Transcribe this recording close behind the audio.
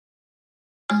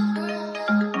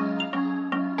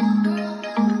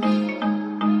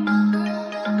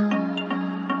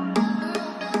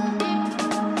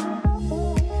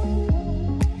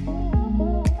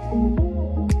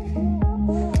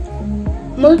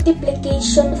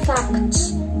Multiplication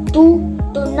facts. 2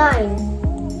 to 9.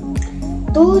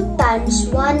 2 times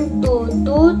 1, 2.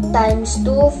 2 times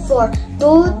 2, 4.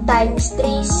 2 times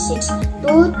 3, 6.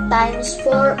 2 times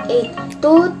 4, 8.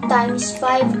 2 times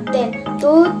 5, 10.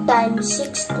 2 times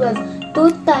 6, 12. 2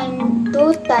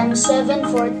 times 7,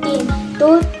 14.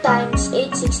 2 times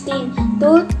 8, 16.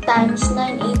 2 times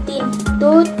 9, 18.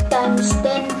 2 times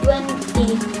 10,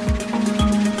 20.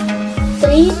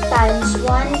 3 times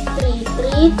 1, 3.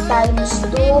 3 times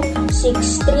 2,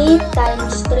 6. 3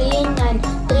 times 3, 9.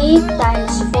 3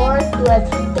 times 4, 12.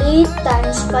 3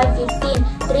 times 5, 15.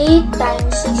 3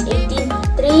 times 6, 18.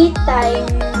 3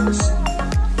 times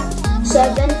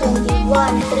 7,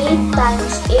 21. 3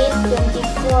 times 8,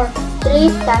 24.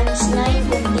 3 times 9,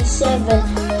 27.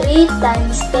 3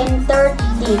 times 10,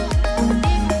 30.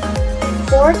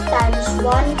 4 times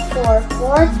 1, 4.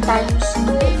 4 times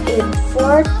 2, 8.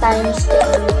 4 times 3,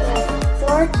 12.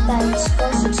 4 times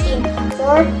 4, 16.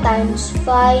 4 times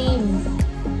 5,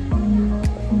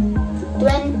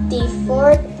 20.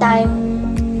 4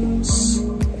 times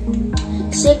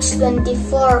 6,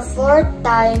 24. 4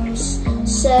 times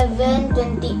 7,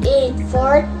 28.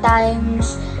 4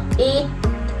 times 8,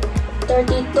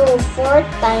 32. 4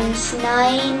 times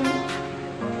 9,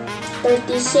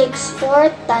 36. 4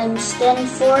 times 10,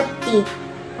 40.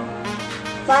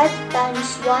 5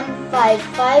 times 1, 5.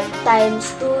 5 times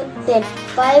 2, 10.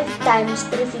 5 times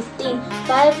 3, 15.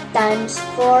 5 times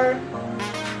 4,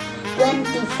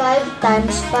 20. 5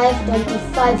 times 5,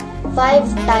 25. 5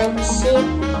 times 6,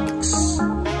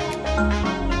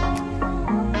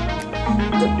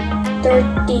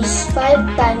 30.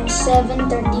 5 times 7,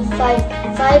 35.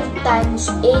 5 times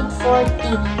 8,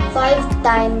 40. 5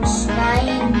 times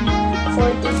 9,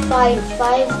 45.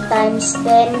 5 times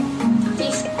 10,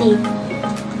 50.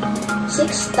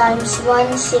 6 times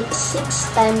 1, 6.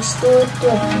 6 times 2,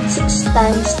 12. 6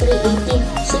 times 3, 18.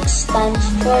 6 times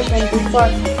 4,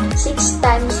 24. 6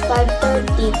 times 5,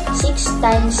 30. 6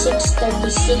 times 6,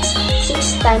 36.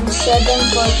 6 times 7,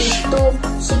 42.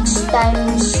 6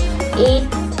 times 8,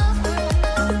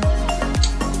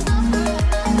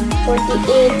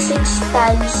 48. 6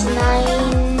 times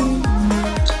 9,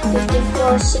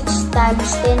 54. 6 times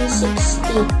 10,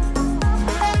 60.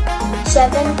 7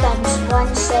 times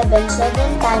 1, 7.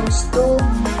 7 times 2,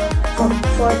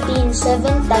 14.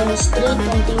 7 times 3,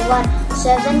 21.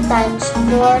 7 times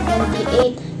 4,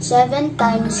 28. 7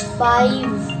 times 5,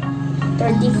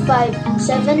 35.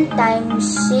 7 times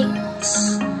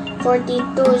 6,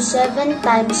 42. 7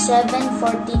 times 7,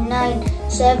 49.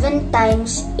 7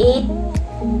 times 8,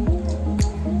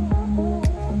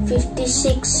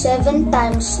 56. 7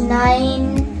 times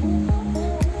 9,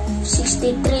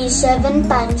 63. 7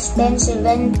 times 10,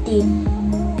 70.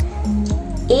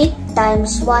 8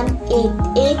 times 1, 8.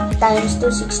 8 times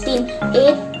 2, 16.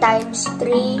 8 times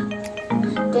 3,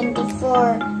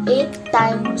 24. 8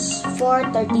 times 4,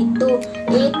 32.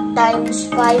 8 times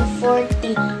 5,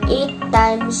 40. 8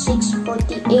 times 6,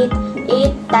 48.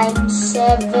 8 times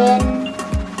 7,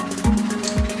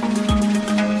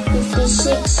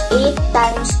 56. 8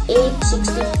 times 8,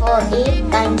 64.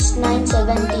 8 times 9,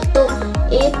 72.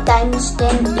 8 times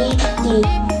 10, 80.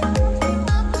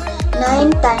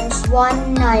 9 times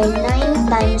 1, 9. 9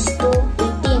 times 2,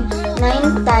 18.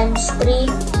 9 times 3,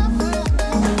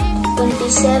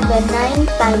 27. 9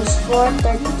 times 4,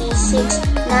 36.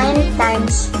 9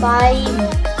 times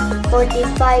 5,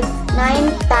 45.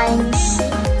 9 times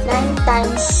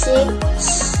 6,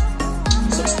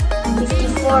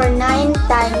 54. 9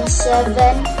 times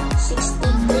 7,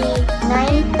 63.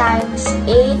 9 times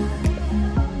 8,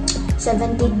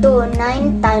 72.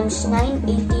 9 times 9,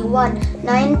 81.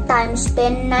 9 times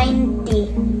 10, 90.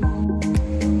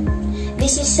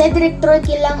 This is Cedric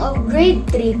Quilang of Grade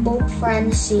 3 Pope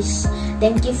Francis.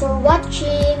 Thank you for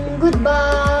watching.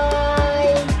 Goodbye!